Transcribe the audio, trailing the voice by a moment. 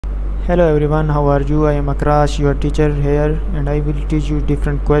Hello everyone, how are you? I am Akrash, your teacher here, and I will teach you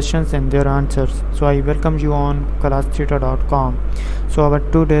different questions and their answers. So I welcome you on classtheta.com. So our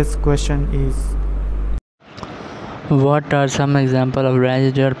today's question is, what are some examples of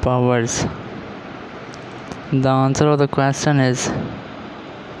residual powers? The answer of the question is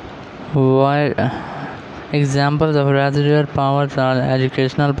why. Examples of residual powers are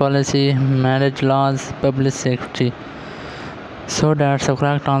educational policy, marriage laws, public safety. So that's the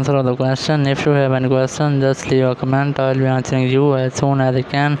correct answer of the question. If you have any question, just leave a comment. I will be answering you as soon as I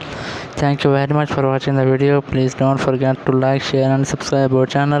can. Thank you very much for watching the video. Please don't forget to like, share and subscribe our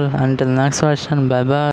channel. Until next question, bye bye.